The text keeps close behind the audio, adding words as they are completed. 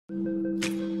So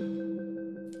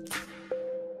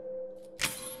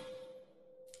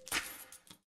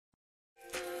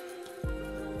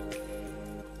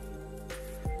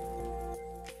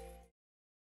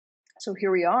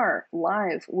here we are,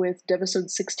 live with Devisode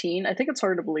 16. I think it's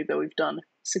hard to believe that we've done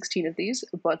 16 of these,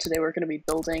 but today we're going to be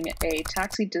building a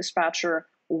taxi dispatcher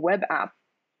web app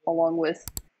along with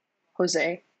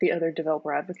Jose, the other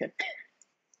developer advocate.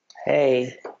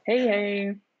 Hey.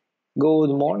 Hey.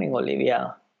 Good morning,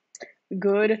 Olivia.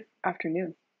 Good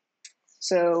afternoon.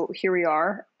 So here we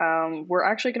are. We're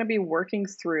actually going to be working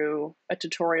through a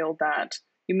tutorial that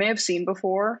you may have seen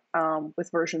before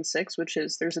with version 6, which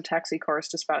is there's a taxi cars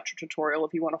dispatcher tutorial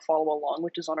if you want to follow along,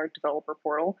 which is on our developer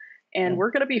portal. And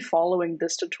we're going to be following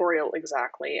this tutorial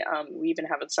exactly. We even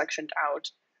have it sectioned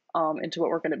out into what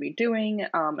we're going to be doing.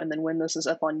 And then when this is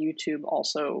up on YouTube,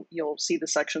 also, you'll see the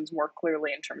sections more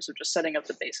clearly in terms of just setting up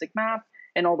the basic map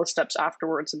and all the steps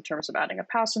afterwards in terms of adding a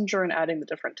passenger and adding the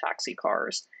different taxi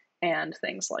cars and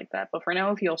things like that. But for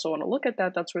now, if you also want to look at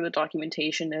that, that's where the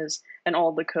documentation is and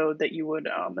all the code that you would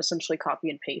essentially copy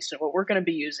and paste and what we're going to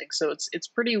be using. So it's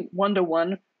pretty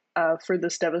one-to-one for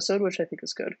this Devisode, which I think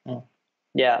is good.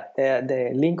 Yeah,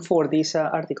 the link for this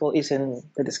article is in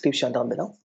the description down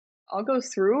below. I'll go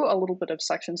through a little bit of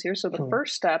sections here. So the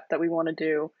first step that we want to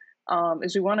do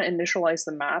is we want to initialize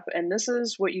the map. And this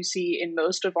is what you see in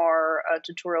most of our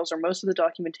tutorials or most of the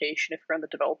documentation if you're on the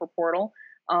developer portal.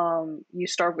 You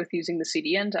start with using the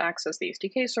CDN to access the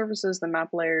SDK services, the map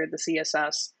layer, the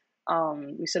CSS.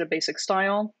 We set a basic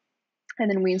style, and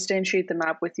then we instantiate the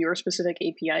map with your specific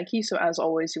API key. So as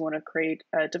always, you want to create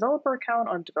a developer account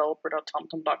on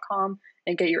developer.tomtom.com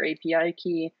and get your API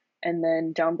key. And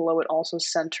then down below, it also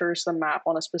centers the map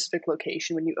on a specific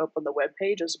location when you open the web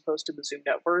page, as opposed to the zoomed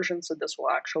out version. So this will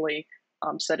actually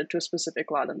set it to a specific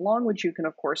lat and long, which you can,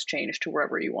 of course, change to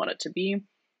wherever you want it to be.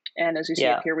 And as you see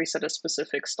up here, we set a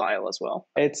specific style as well.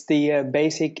 It's the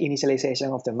basic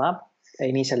initialization of the map,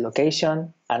 initial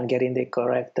location, and getting the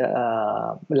correct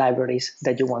libraries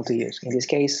that you want to use. In this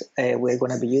case, we're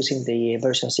going to be using the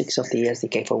version 6 of the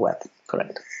SDK for web.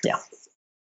 Correct. Yeah.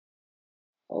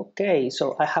 Okay,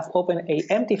 so I have opened a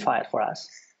empty file for us,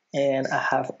 and I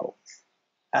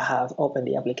have opened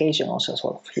the application also as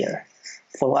well here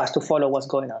for us to follow what's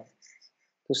going on,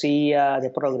 to see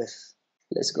the progress.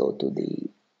 Let's go to the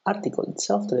article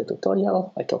itself, to the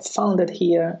tutorial. I have found it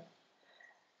here.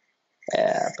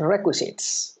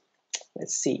 Prerequisites.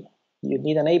 Let's see. You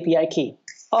need an API key.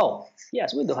 Oh,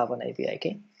 yes, we do have an API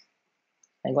key.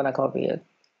 I'm going to copy it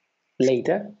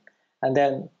later. And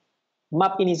then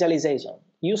map initialization.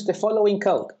 Use the following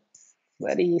code.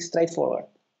 Very straightforward.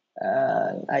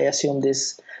 I assume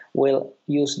this will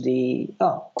use the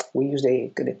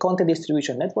content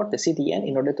distribution network, the CDN,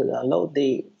 in order to download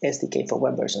the SDK for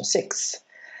web version 6.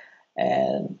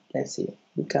 And let's see,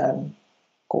 we can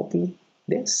copy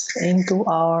this into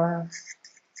our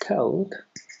code.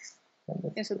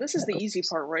 Yeah, so this is the easy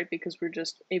part, right? Because we're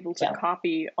just able to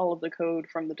copy all of the code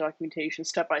from the documentation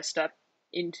step by step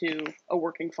into a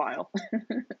working file.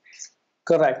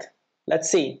 Correct.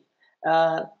 Let's see.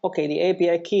 Okay, the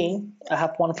API key, I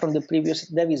have one from the previous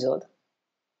Devisode.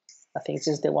 I think this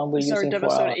is the one we're using for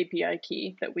our Devisode API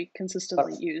key that we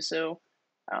consistently use. So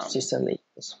consistently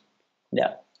use.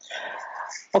 Yeah.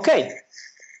 Okay,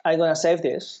 I'm going to save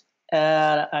this,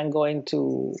 and I'm going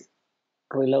to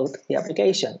reload the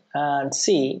application and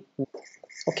see.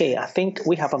 Okay, I think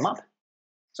we have a map.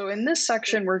 So in this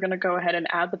section, we're going to go ahead and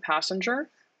add the passenger.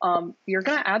 You're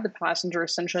going to add the passenger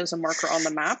essentially as a marker on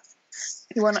the map.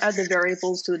 You want to add the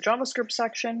variables to the JavaScript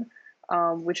section,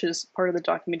 which is part of the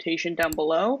documentation down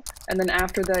below. And then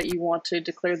after that, you want to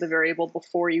declare the variable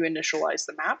before you initialize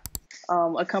the map,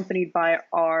 accompanied by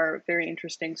our very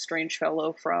interesting strange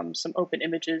fellow from some open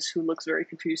images who looks very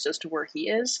confused as to where he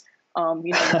is.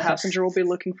 The passenger will be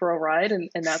looking for a ride, and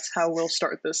that's how we'll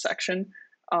start this section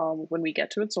when we get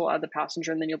to it. So we'll add the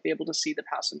passenger, and then you'll be able to see the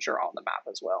passenger on the map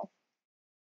as well.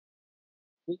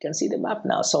 We can see the map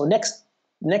now. So next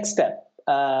step,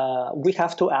 we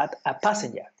have to add a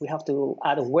passenger. We have to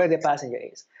add where the passenger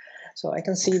is. So I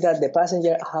can see that the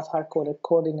passenger have hard-coded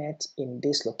coordinates in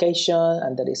this location,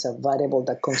 and there is a variable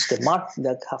that comes to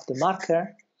that have the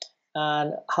marker,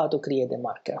 and how to create the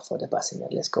marker for the passenger.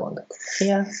 Let's go on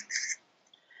here.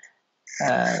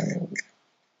 And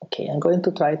okay, I'm going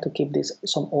to try to keep this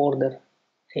some order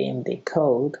in the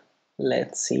code.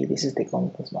 Let's see. This is the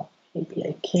context map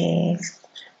API key.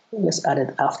 Let's add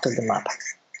it after the map.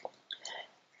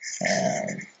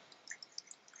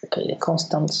 Okay, the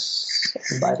constants,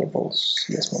 variables,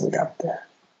 let's move it up there.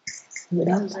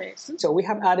 So we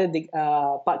have added the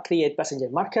create passenger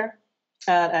marker,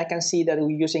 and I can see that we're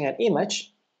using an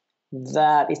image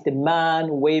that is the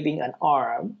man waving an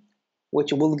arm,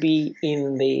 which will be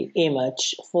in the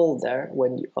image folder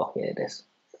when you, oh, here it is.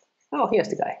 Oh, here's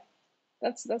the guy.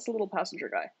 That's a little passenger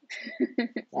guy.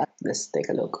 Let's take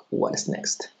a look. What is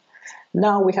next?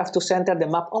 Now we have to center the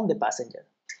map on the passenger.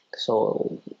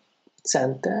 So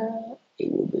center,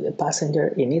 it will be the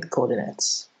passenger init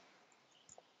coordinates.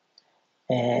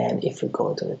 And if we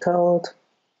go to the code,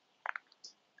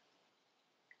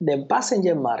 the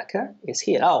passenger marker is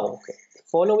here. Oh, okay. The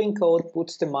following code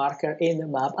puts the marker in the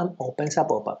map and opens a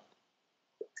pop-up.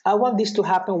 I want this to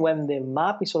happen when the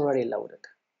map is already loaded.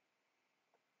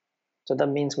 So that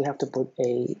means we have to put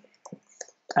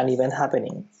an event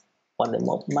happening when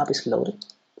the map is loaded,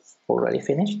 already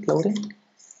finished loading.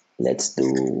 Let's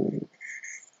do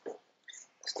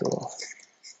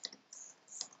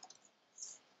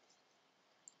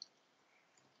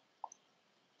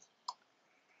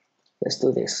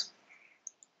this.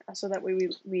 So that way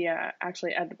we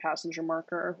actually add the passenger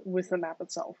marker with the map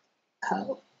itself.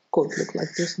 How could it look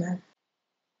like this now?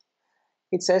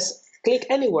 It says click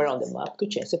anywhere on the map to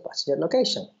change the passenger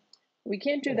location. We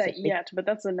can't do that yet, but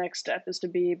that's the next step, is to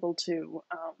be able to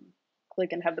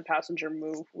click and have the passenger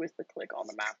move with the click on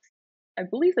the map. I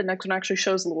believe the next one actually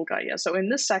shows the little guy. Yeah. So in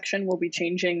this section, we'll be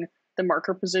changing the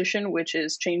marker position, which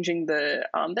is changing the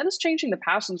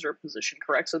passenger position,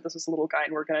 correct? So this is a little guy,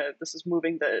 and this is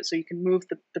moving so you can move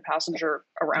the passenger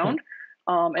around.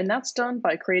 And that's done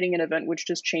by creating an event which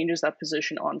just changes that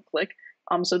position on click.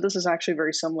 So this is actually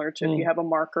very similar to if you have a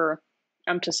marker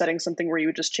to setting something where you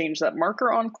would just change that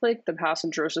marker on click, the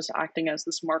passenger is just acting as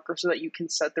this marker so that you can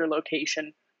set their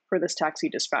location for this taxi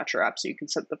dispatcher app. So you can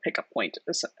set the pickup point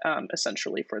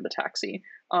essentially for the taxi.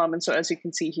 And so as you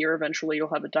can see here, eventually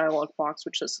you'll have a dialog box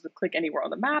which says to click anywhere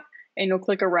on the map, and you'll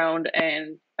click around,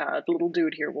 and the little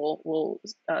dude here will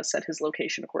set his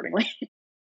location accordingly.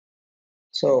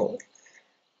 So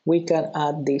we can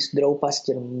add this draw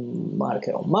passenger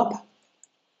marker on map,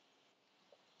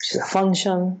 which is a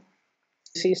function.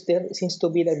 There seems to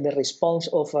be like the response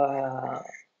of a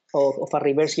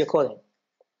reverse geocoding.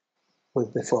 We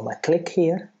perform a click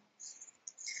here,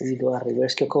 we do a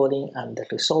reverse geocoding, and the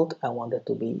result I want it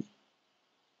to be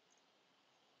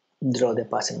draw the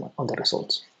passing on the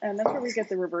results. And that's where we get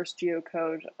the reverse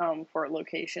geocode for a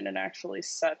location and actually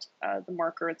set the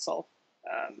marker itself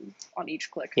on each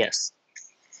click. Yes.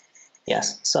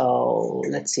 Yes. So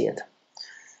let's see it.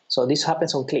 So this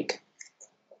happens on click.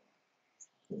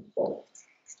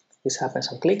 This happens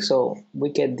on click, so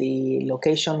we get the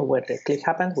location where the click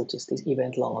happened, which is this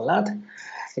event long on lat.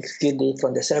 Execute it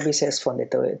from the services from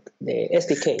the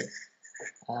SDK.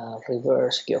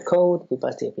 Reverse geocode, we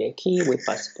pass the API key, we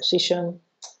pass the position,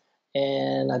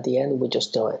 and at the end we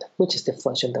just do it, which is the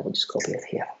function that we just copied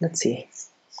here. Let's see.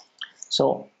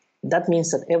 So that means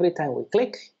that every time we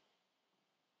click,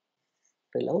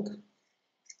 reload,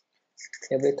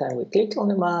 every time we click on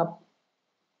the map,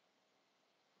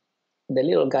 the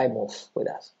little guy moves with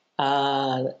us,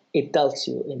 and it tells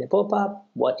you in the pop-up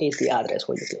what is the address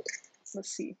where you click. Let's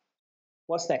see.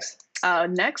 What's next?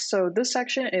 Next, so this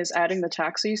section is adding the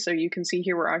taxis. So you can see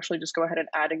here, we're actually just go ahead and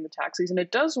adding the taxis, and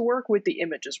it does work with the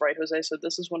images, right, Jose? So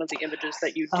this is one of the images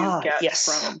that you do get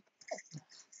from.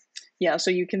 Yeah,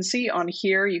 so you can see on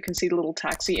here, you can see the little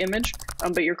taxi image,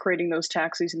 but you're creating those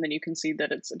taxis, and then you can see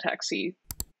that it's a taxi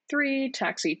 3,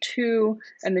 taxi 2,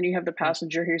 and then you have the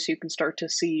passenger here, so you can start to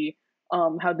see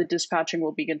how the dispatching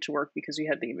will begin to work, because you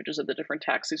have the images of the different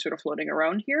taxis sort of floating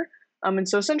around here. And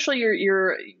so essentially,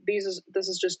 this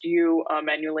is just you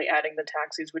manually adding the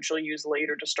taxis, which you'll use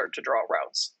later to start to draw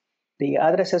routes. The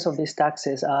addresses of these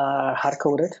taxis are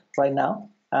hard-coded right now,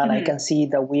 and I can see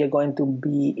that we are going to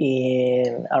be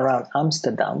in around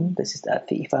Amsterdam. This is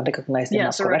if I recognize the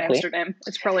map correctly. Yeah, so Amsterdam.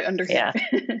 It's probably under here.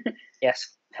 Yeah. Yes.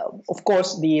 Of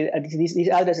course, these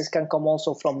addresses can come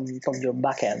also from your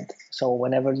backend. So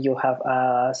whenever you have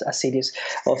a series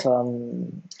of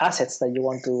assets that you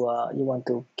want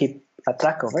to keep a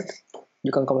track of it,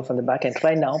 you can come from the backend.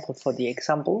 Right now, but for the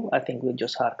example, I think we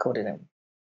just hard coded them.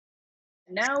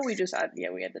 Now we just add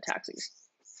we add the taxis.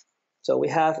 So we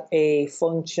have a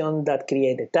function that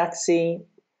creates a taxi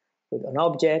with an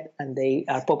object, and they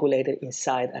are populated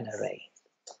inside an array.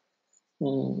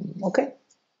 Okay.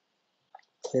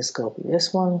 Let's copy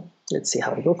this one. Let's see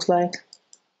how it looks like.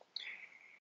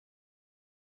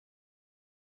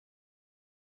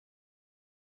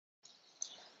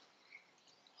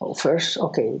 Oh, first,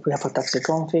 okay, we have a taxi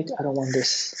config. I don't want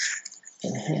this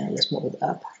in here. Let's move it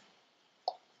up.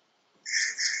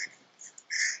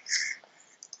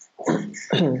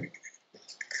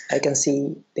 I can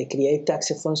see the create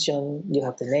taxi function. You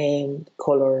have the name, the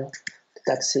color, the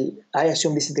taxi. I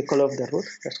assume this is the color of the route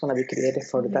that's going to be created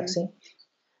for the taxi.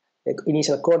 The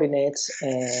initial coordinates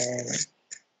and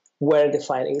where the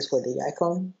file is for the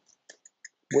icon,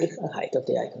 width and height of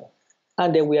the icon.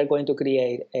 And then we are going to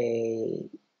create an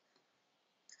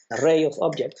array of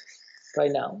objects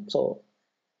right now. So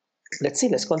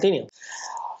let's continue.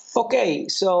 Okay,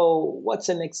 so what's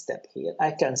the next step here?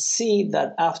 I can see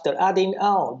that after adding,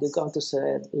 you're going to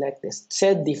select this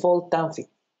set default taxi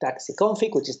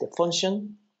config, which is the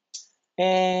function,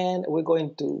 and we're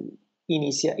going to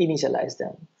initialize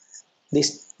them.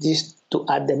 This to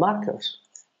add the markers.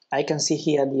 I can see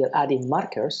here we are adding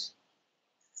markers.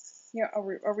 Yeah,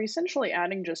 are we essentially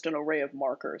adding just an array of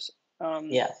markers?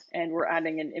 Yeah. And we're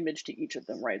adding an image to each of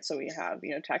them, right? So we have,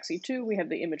 taxi 2, we have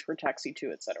the image for taxi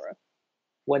 2, etc.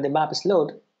 When the map is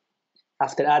loaded,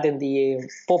 after adding the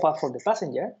pop-up for the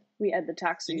passenger, we add the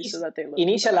taxis so that they load.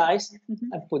 Initialize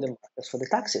and put the markers for the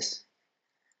taxis.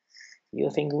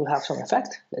 You think we'll have some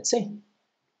effect? Let's see.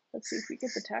 Let's see if we get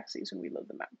the taxis when we load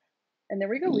the map. And there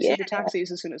we go. We see the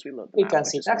taxis as soon as we load the map. We can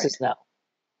see taxis now.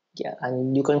 Yeah,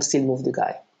 and you can still move the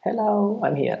guy. Hello,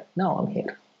 I'm here. No, I'm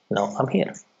here. No, I'm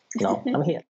here. No, I'm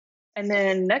here. And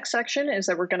then next section is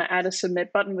that we're going to add a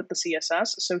submit button with the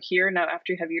CSS. So here now,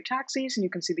 after you have your taxis and you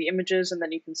can see the images, and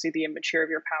then you can see the image here of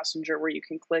your passenger where you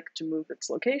can click to move its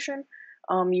location.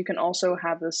 You can also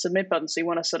have the submit button. So you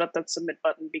want to set up that submit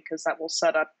button because that will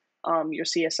set up your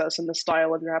CSS and the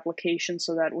style of your application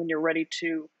so that when you're ready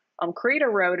to create a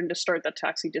route and to start that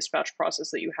taxi dispatch process,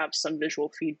 that you have some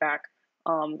visual feedback.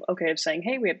 Of saying,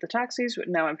 hey, we have the taxis,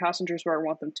 now I'm passengers where I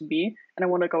want them to be, and I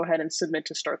want to go ahead and submit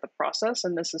to start the process,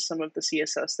 and this is some of the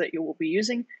CSS that you will be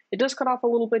using. It does cut off a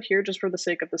little bit here just for the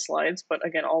sake of the slides, but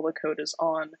again, all the code is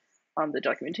on the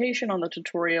documentation, on the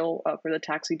tutorial for the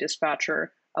taxi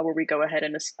dispatcher, where we go ahead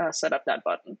and set up that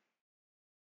button.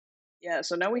 Yeah,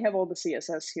 so now we have all the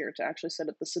CSS here to actually set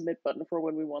up the submit button for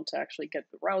when we want to actually get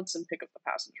the routes and pick up the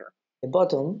passenger. The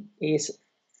button is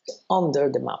under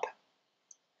the map.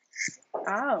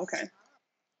 Okay.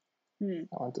 I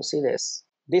want to see this.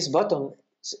 This button,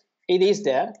 it is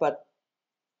there, but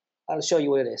I'll show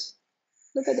you where it is.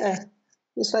 Look at that.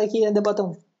 It's right here at the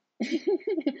bottom.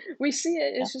 We see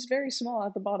it. It's just very small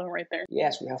at the bottom right there.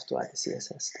 Yes, we have to add the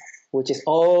CSS stuff, which is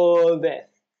all there.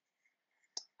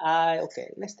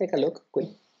 Okay, let's take a look quick.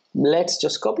 Let's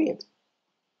just copy it.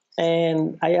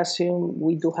 And I assume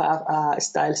we do have a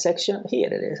style section. Here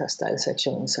it is, a style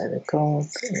section inside the code,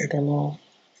 the demo.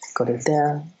 Got it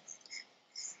there.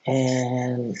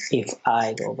 And if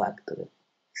I go back to the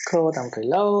code and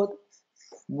reload,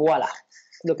 voila,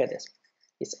 look at this.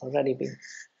 It's already been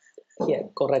here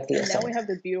correctly assigned. Now we have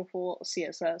the beautiful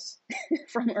CSS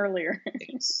from earlier.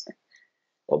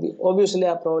 Obviously,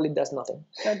 that probably does nothing.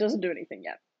 That doesn't do anything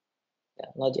yet. Yeah,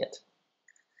 not yet.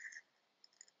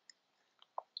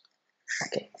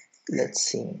 Okay, let's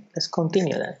see. Let's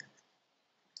continue then.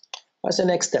 What's the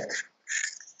next step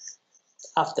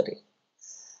after it?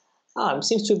 It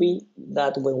seems to be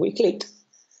that when we click,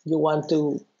 you want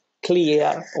to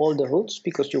clear all the routes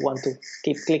because you want to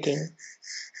keep recreating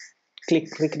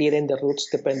the routes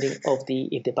depending of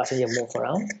if the passenger move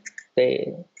around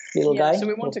the little guy. So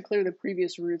we want to clear the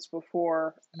previous routes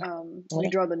before we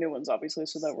draw the new ones, obviously,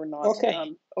 so that we're not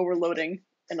overloading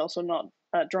and also not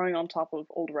drawing on top of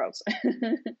old routes.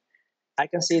 I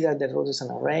can see that the route is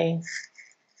an array.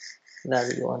 Now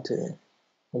you want to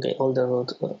all the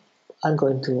routes. I'm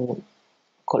going to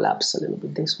collapse a little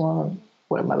bit this one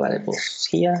where my variables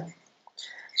here.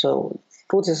 So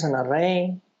routes is an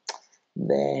array.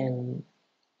 Then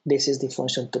this is the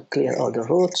function to clear all the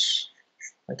routes.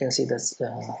 I can see that's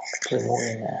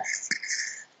removing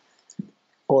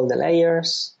all the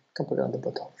layers. I can put it on the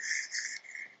bottom.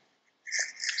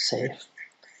 Save.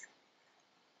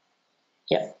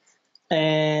 Yeah.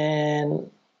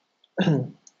 And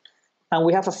and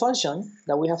we have a function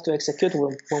that we have to execute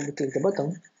when we click the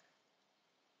button.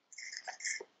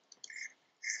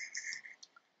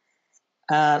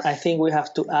 And I think we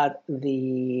have to add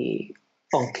the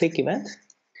on-click event.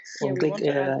 Yeah, on-click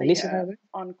listener.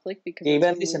 On-click because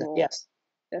event listener, yes.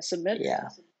 Submit. Yeah.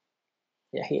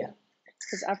 Yeah, here.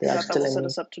 Because after that will set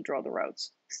us up to draw the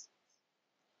routes.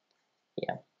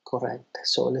 Yeah, correct.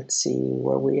 So let's see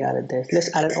where we added this.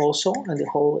 Let's add it also in the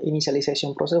whole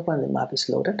initialization process when the map is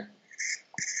loaded.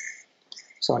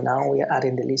 So now we are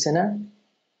adding the listener.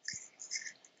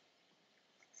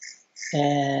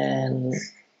 And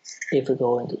if we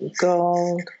go into the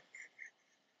code,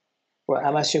 well,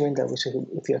 I'm assuming that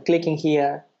if you're clicking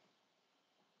here,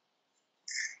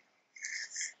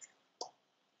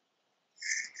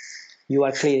 you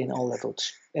are clearing all the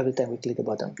routes every time we click the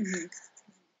button.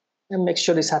 And make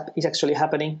sure it's actually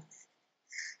happening.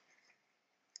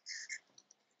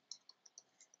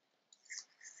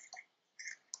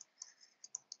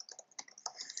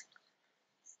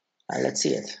 And let's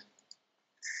see it.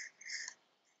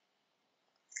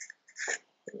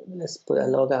 Let's put a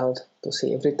logout to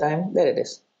see every time. There it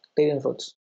is, leading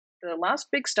routes. The last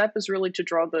big step is really to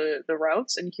draw the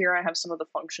routes, and here I have some of the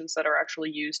functions that are actually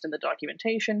used in the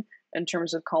documentation in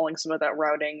terms of calling some of that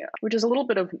routing, which is a little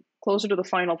bit of closer to the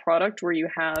final product where you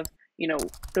have,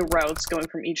 the routes going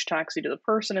from each taxi to the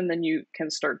person, and then you can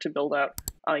start to build out,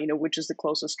 which is the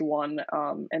closest one,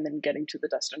 and then getting to the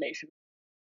destination.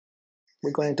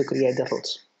 We're going to create the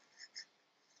routes.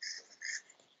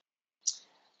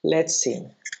 Let's see.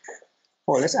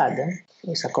 Oh, let's add them.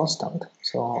 It's a constant,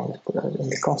 so let's put it in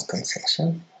the constant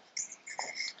section.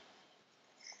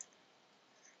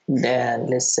 Then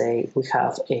let's say we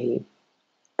have a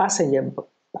passenger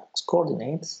box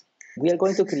coordinates. We are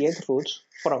going to create routes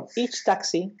from each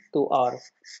taxi to our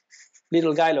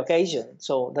little guy location.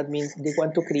 So that means they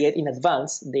want to create in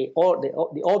advance the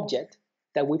object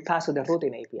that we pass to the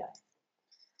routing API.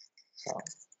 So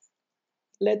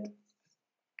let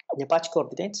the batch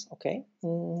coordinates, okay.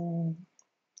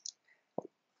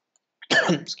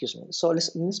 Excuse me. So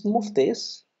let's move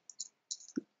this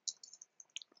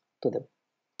to the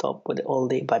top where all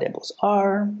the variables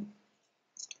are.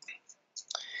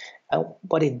 And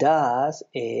what it does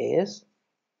is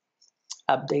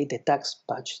update the tax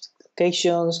batch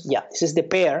locations. Yeah, this is the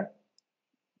pair.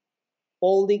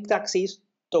 All the taxis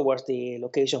towards the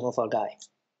location of our guy.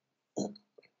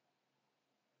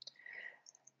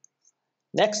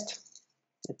 Next,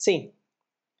 let's see.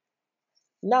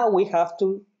 Now we have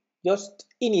to just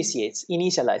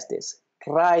initialize this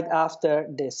right after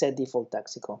the set default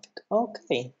taxi config.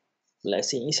 Okay,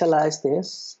 let's initialize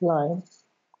this line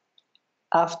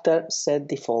after set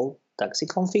default taxi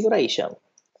configuration.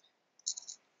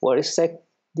 Where is set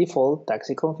default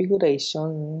taxi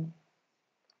configuration?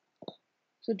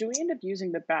 So do we end up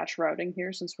using the batch routing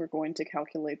here since we're going to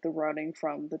calculate the routing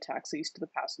from the taxis to the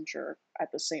passenger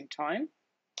at the same time?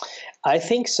 I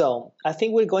think so. I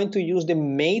think we're going to use the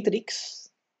matrix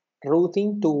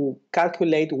routing to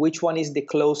calculate which one is the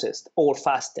closest or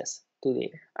fastest to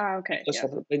the. Okay. Yeah.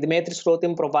 The matrix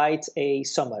routing provides a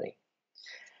summary.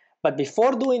 But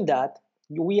before doing that,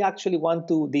 we actually want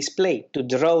to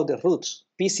draw the routes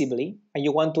visibly, and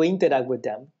you want to interact with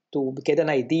them to get an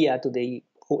idea to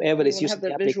whoever is using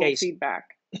the application. Visual feedback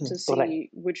to see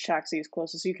which taxi is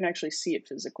closest, so you can actually see it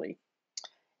physically.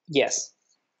 Yes.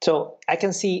 So I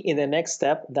can see in the next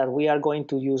step that we are going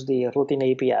to use the routing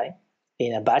API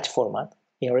in a batch format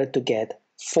in order to get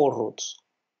 4 routes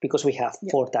because we have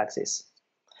 4 taxis.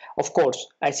 Of course,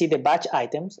 I see the batch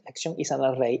items action is an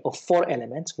array of 4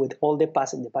 elements with all the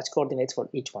batch coordinates for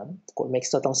each one. Of course,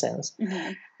 makes total sense.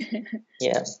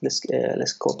 Yeah,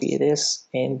 let's copy this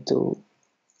into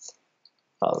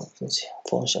our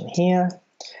function here.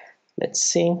 Let's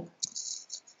see.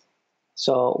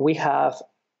 So we have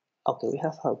a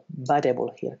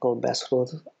variable here called best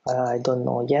route. I don't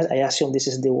know yet. I assume this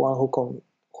is the one who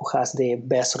has the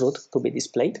best route to be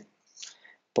displayed,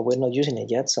 but we're not using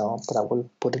it yet. But I will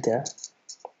put it there.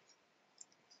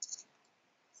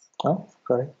 Oh,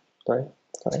 sorry.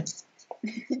 What's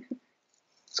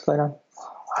going on?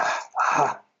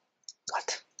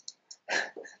 What?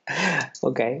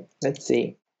 Okay, let's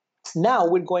see. Now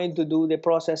we're going to do the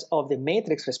process of the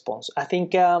matrix response. I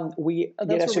think that's where we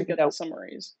get the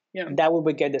summaries. Yeah, that will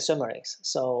we get the summaries.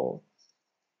 So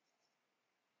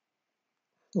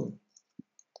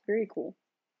very cool.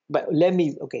 But let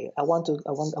me. Okay, I want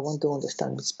to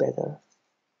understand this better.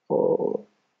 Oh,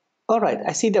 all right.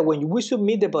 I see that when we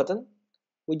submit the button,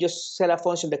 we just set a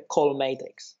function that call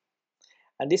matrix,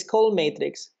 and this call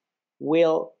matrix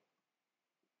will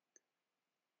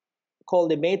call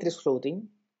the matrix routing,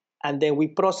 and then we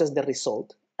process the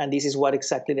result. And this is what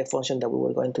exactly the function that we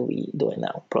were going to be doing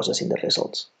now, processing the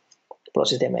results,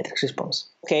 process the matrix response.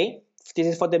 Okay, this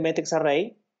is for the matrix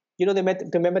array. You know,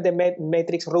 remember the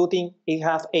matrix routing, it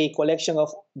has a collection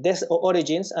of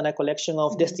origins and a collection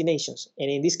of destinations. And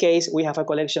in this case, we have a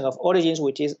collection of origins,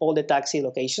 which is all the taxi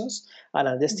locations. And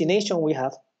a destination, we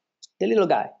have the little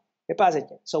guy, the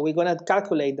passenger. So we're going to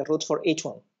calculate the routes for each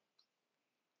one,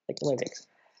 like the matrix.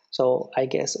 So I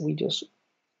guess we just,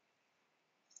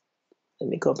 let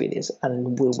me copy this,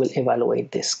 and we will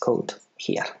evaluate this code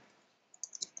here.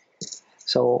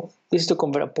 So this is to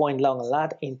convert a point long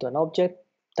lat into an object.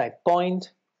 Type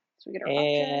point, so we get our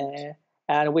object.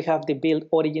 And we have the build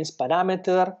origins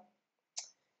parameter,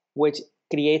 which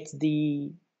creates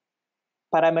the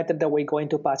parameter that we're going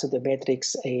to pass to the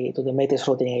matrix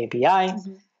routing API,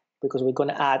 because we're going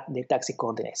to add the taxi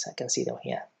coordinates. I can see them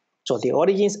here. So the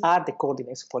origins are the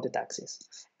coordinates for the taxis,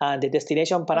 and the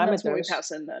destination parameters. And that's what we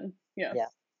pass in then. Yeah.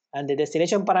 And the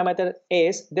destination parameter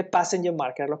is the passenger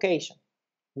marker location,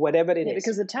 whatever it is.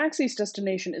 Because the taxi's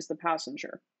destination is the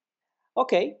passenger.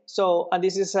 Okay, so, and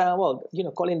this is, well,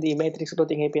 calling the matrix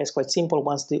routing API is quite simple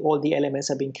once all the elements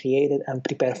have been created and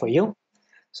prepared for you.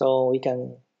 So we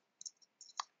can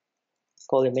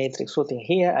call the matrix routing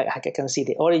here. I can see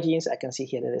the origins, I can see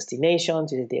here the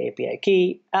destinations, this is the API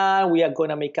key, and we are going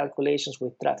to make calculations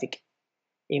with traffic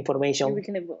information. We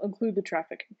can include the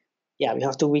traffic. Yeah, we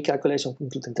have to make calculations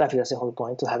including traffic. That's the whole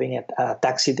point to having a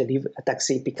taxi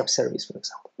pickup service, for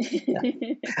example.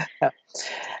 Yeah.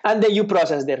 And then you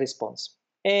process the response.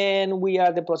 And we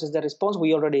are the process the response.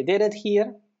 We already did it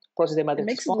here. Process the matrix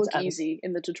response. It makes it look easy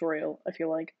in the tutorial, I feel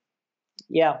like.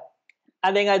 Yeah.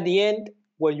 And then at the end,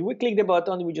 when we click the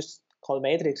button, we just call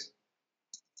matrix.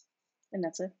 And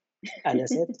that's it. And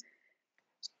that's it.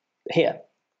 Here.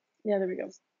 Yeah, there we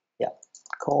go. Yeah.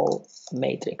 Call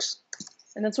matrix.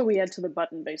 And that's what we add to the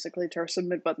button, basically, to our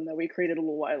submit button that we created a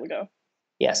little while ago.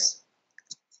 Yes.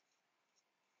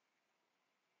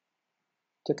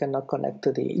 You cannot connect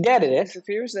to the... There it is.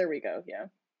 Interferes. There we go. Yeah.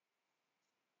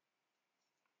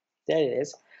 There it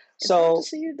is. It's hard to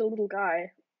see the little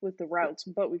guy with the routes,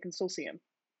 but we can still see him.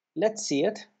 Let's see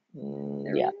it.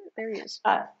 There he is.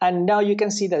 And now you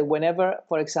can see that whenever,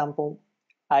 for example,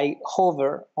 I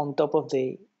hover on top of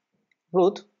the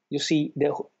route, you see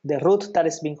the route that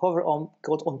is being hovered on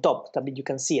goes on top. That means you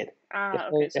can see it.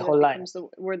 Okay. So the whole line.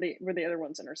 Where the other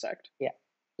ones intersect. Yeah.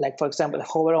 Like, for example, I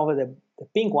hover over the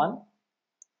pink one.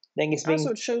 Then it's being...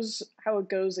 So it shows how it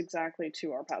goes exactly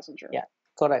to our passenger. Yeah,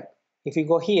 correct. If you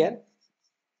go here,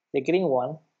 the green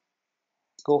one,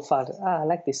 go farther. I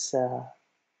like this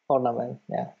ornament.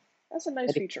 Yeah. That's a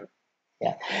nice feature.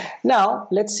 Yeah. Now,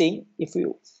 let's see if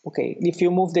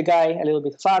you move the guy a little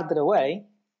bit farther away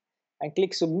and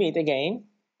click submit again,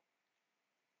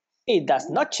 it does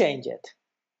not change it.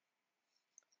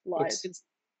 Live.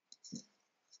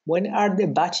 When are the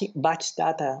batch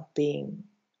data being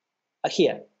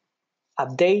here?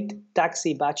 Update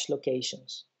taxi batch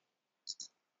locations.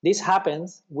 This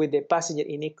happens with the passenger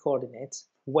unique coordinates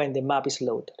when the map is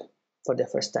loaded for the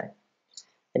first time.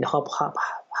 And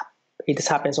it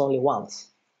happens only once.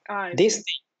 This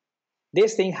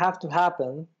thing have to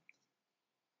happen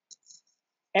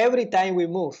every time we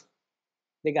move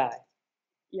the guy.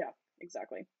 Yeah,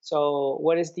 exactly. So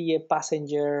where is the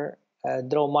passenger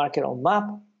draw marker on map?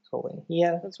 So in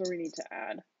here. That's where we need to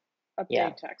add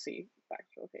update taxi batch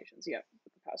locations. Yeah,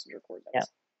 with the passenger coordinates. Yeah.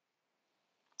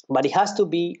 But it has to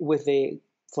be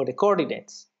for the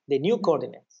coordinates, the new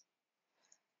coordinates.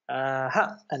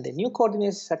 And the new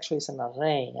coordinates actually is an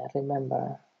array. I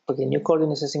remember, but the new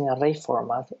coordinates is in array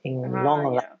format in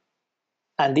long. Yeah.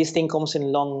 And this thing comes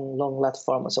in long lat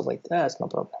format. So wait, that's no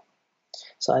problem.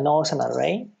 So I know it's an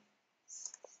array,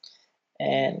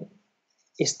 and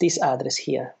it's this address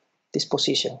here, this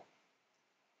position.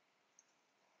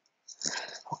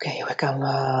 Okay, we can.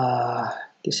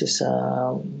 This is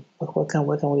what can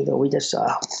we do? We just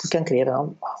we can create a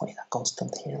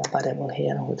constant here, a variable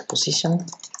here with the position,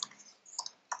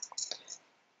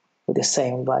 with the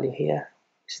same value here.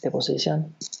 This is the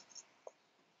position,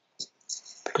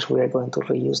 because we are going to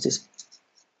reuse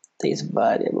this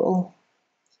variable.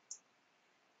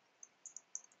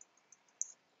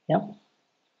 Yeah,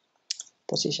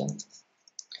 position,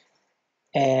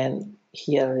 and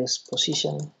here is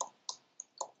position.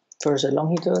 First the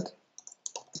longitude,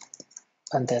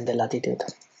 and then the latitude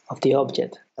of the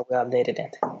object that we updated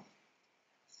it.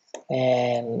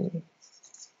 And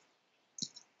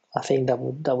I think that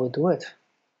would do it.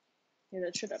 Yeah,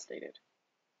 that should update it.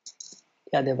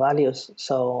 Yeah, the values.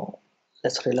 So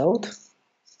let's reload.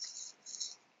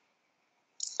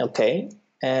 Okay,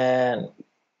 and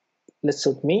let's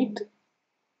submit.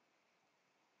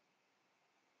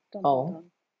 Done.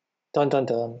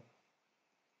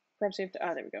 Perhaps you have to,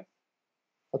 there we go.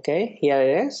 Okay, here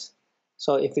it is.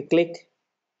 So if we click,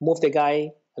 move the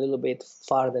guy a little bit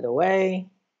farther away.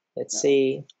 Let's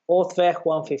see, Oldweg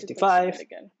 155,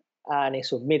 and I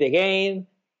submit again.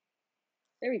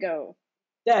 There we go.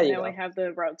 There you go. Now we have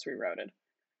the routes rerouted.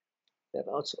 They're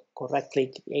also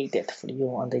correctly created for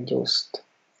you, and they just...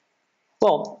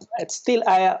 Well, it's still,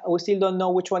 we still don't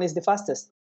know which one is the fastest.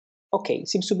 Okay, it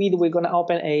seems to be that we're going to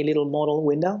open a little model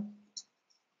window.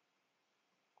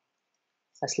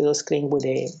 A little screen with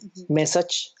a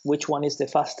message, which one is the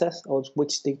fastest, or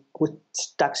which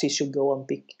taxi should go and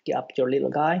pick up your little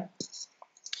guy.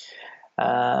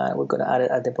 We're going to add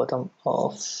it at the bottom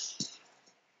of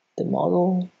the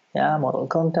model. Yeah, model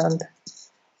content.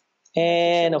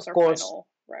 And of course,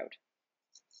 route.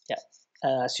 Yeah,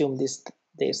 assume this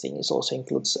thing is also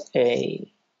includes their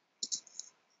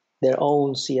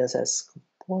own CSS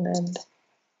component.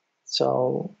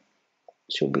 So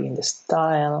should be in the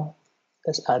style.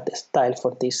 Let's add the style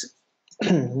for this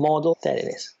model. There it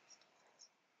is.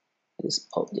 This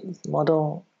object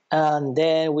model, and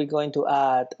then we're going to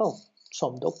add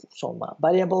some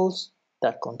variables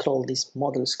that control this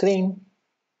model screen.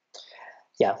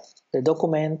 Yeah, the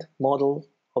document model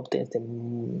obtains the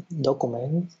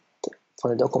document. For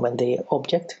the document, the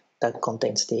object that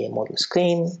contains the model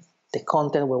screen, the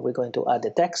content where we're going to add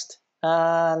the text,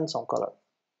 and some color.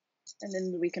 And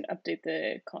then we can update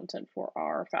the content for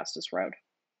our fastest route.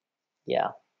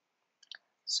 Yeah.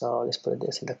 So let's put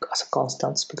this as a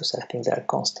constants because I think they're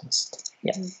constants.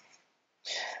 Yeah.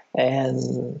 Mm-hmm.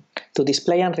 And to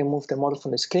display and remove the model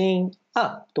from the screen.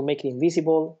 To make it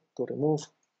invisible, to remove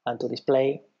and to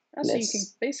display.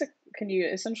 So can you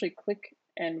essentially click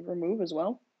and remove as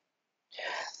well?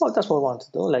 Well, that's what we want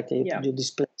to do. Like you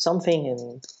display something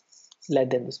and let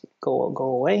them go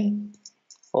away,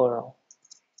 or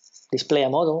display a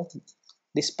model.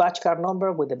 Dispatch car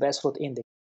number with the best route index.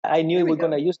 I knew we were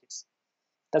going to use this.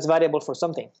 That's variable for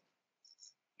something.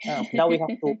 Now we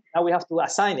have to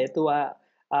assign it to a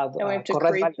now we have to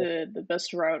create the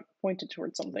best route pointed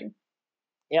towards something.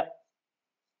 Yep.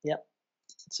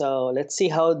 So let's see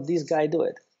how this guy do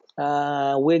it.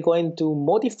 We're going to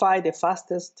modify the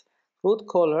fastest route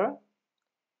color.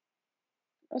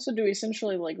 Also, do we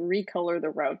essentially like recolor the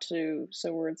route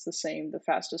so where it's the same, the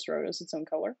fastest route as its own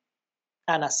color?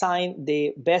 And assign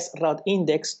the best route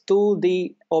index to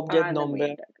the object number.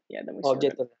 Then we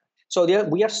object. So there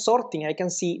we are sorting. I can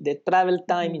see the travel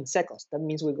time in seconds. That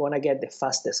means we're gonna get the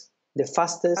fastest.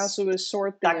 So we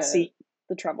sort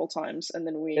the travel times, and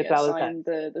then we assign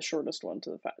the shortest one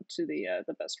to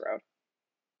the best route.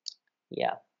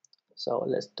 Yeah. So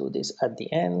let's do this at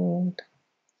the end.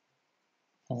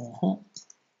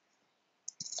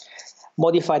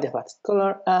 Modify the fastest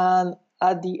color, and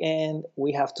at the end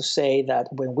we have to say that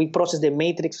when we process the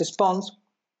matrix response,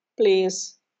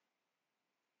 please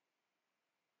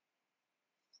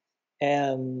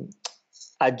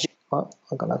adjust.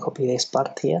 I'm gonna copy this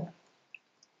part here.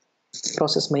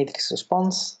 Process matrix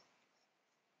response.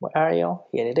 Where are you?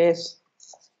 Here it is.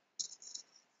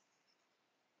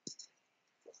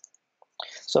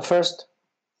 So first,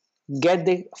 get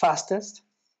the fastest,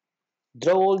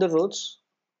 draw all the routes,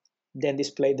 then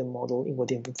display the model with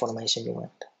the information you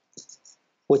want.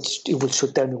 It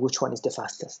should tell me which one is the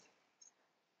fastest.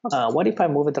 What if I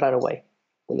move it right away?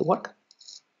 Will it work?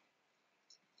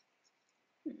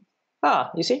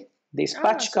 You see,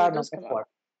 dispatch car number 4.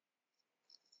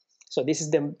 So this is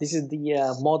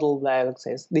the model that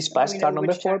says dispatch car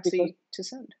number 4 because to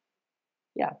send.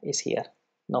 Yeah, it's here,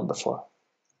 number 4.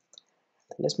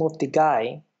 Let's move the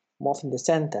guy, move in the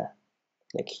center,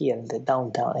 like here in the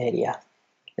downtown area.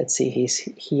 Let's see, he's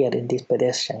here in this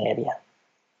pedestrian area,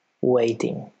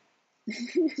 waiting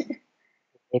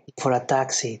for a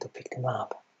taxi to pick them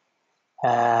up.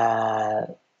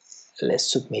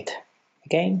 Let's submit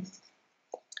again.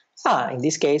 In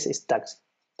this case, it's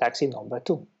taxi number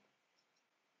 2,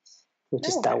 which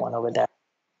is that one over there,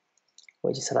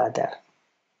 which is right there,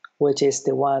 which is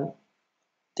the one,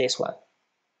 this one.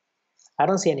 I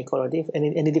don't see any color,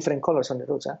 any different colors on the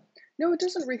routes. No, it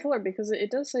doesn't recolor because it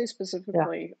does say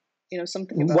specifically,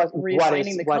 something about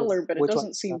reassigning the color, but it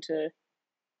doesn't seem to.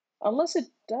 Unless it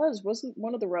does, wasn't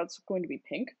one of the routes going to be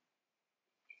pink?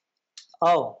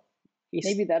 Oh,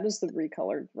 maybe that is the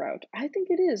recolored route. I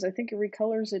think it is. I think it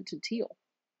recolors it to teal.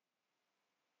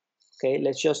 Okay,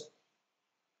 let's just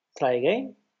try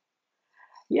again.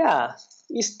 Yeah,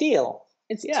 it's teal.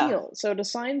 It's teal, so it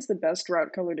assigns the best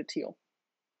route color to teal.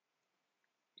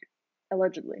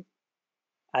 Allegedly.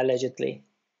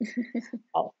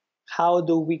 How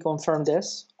do we confirm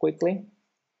this quickly?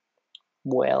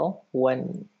 Well,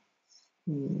 when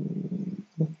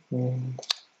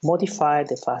modify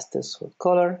the fastest route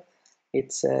color,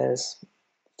 it says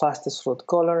fastest route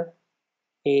color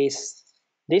is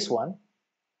this one.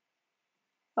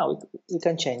 We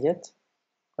can change it.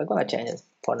 We're gonna change it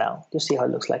for now. You see how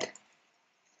it looks like.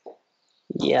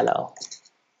 Yellow.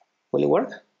 Will it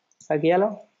work like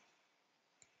yellow?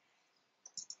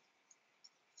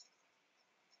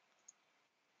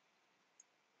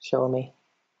 Show me.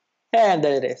 And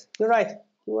there it is. You're right.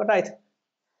 You were right.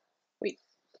 Wait,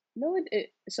 no,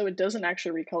 so it doesn't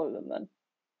actually recolor them then?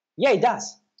 Yeah, it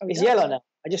does. It's yellow now.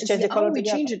 I just changed the color to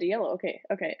yellow. We changed it to yellow. Okay,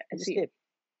 I see. It's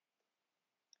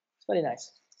very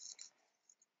nice.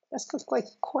 That's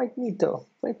quite neat though.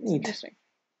 Quite neat. Interesting.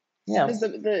 Yeah. Because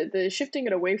the shifting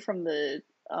it away from the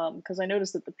because I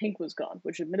noticed that the pink was gone,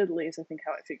 which admittedly is I think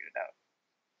how I figured it out.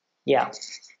 Yeah,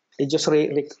 it just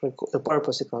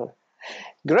repurposed the color.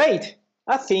 Great.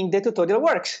 I think the tutorial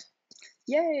works.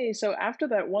 Yay! So after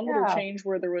that one little Yeah. change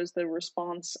where there was the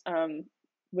response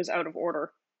was out of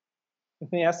order,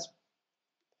 Yes.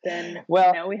 then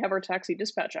Well, now we have our taxi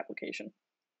dispatch application.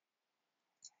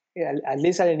 yeah, at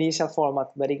least an initial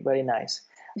format, very, very nice.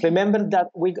 Remember that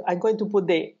I'm going to put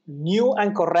the new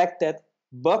and corrected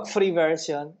bug-free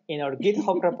version in our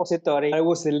GitHub repository. I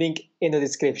will the link in the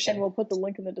description. And we'll put the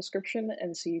link in the description,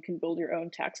 and so you can build your own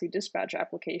taxi dispatch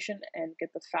application and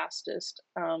get the fastest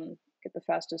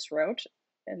route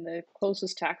and the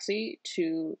closest taxi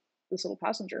to this little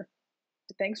passenger.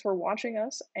 Thanks for watching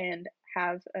us, and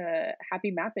have a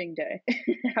happy mapping day.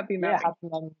 Happy mapping. Yeah, happy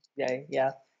mapping day.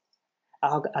 Yeah.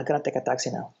 I'm gonna take a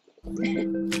taxi now.